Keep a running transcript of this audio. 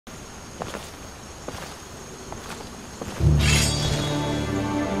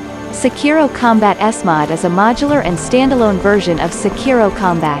Sekiro Combat S mod is a modular and standalone version of Sekiro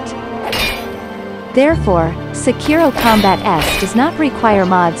Combat. Therefore, Sekiro Combat S does not require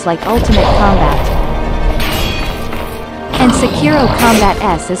mods like Ultimate Combat. And Sekiro Combat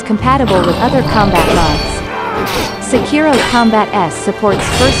S is compatible with other combat mods. Sekiro Combat S supports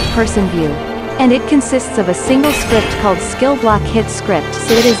first-person view, and it consists of a single script called Skill Block Hit Script,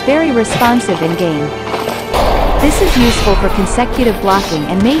 so it is very responsive in-game. This is useful for consecutive blocking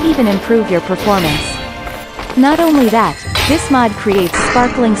and may even improve your performance. Not only that, this mod creates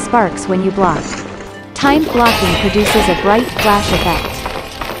sparkling sparks when you block. Timed blocking produces a bright flash effect.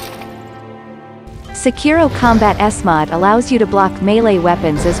 Sekiro Combat S mod allows you to block melee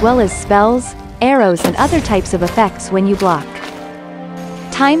weapons as well as spells, arrows and other types of effects when you block.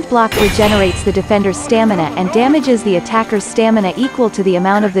 Timed block regenerates the defender's stamina and damages the attacker's stamina equal to the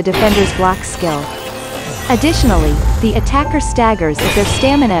amount of the defender's block skill. Additionally, the attacker staggers if their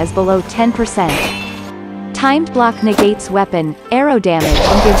stamina is below 10%. Timed block negates weapon, arrow damage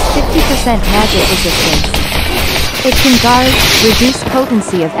and gives 50% magic resistance. It can guard, reduce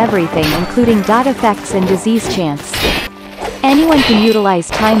potency of everything including dot effects and disease chance. Anyone can utilize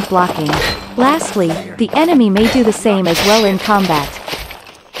timed blocking. Lastly, the enemy may do the same as well in combat.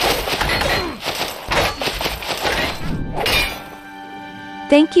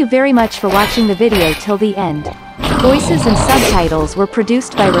 Thank you very much for watching the video till the end. Voices and subtitles were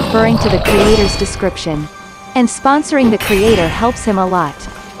produced by referring to the creator's description. And sponsoring the creator helps him a lot.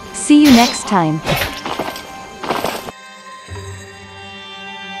 See you next time.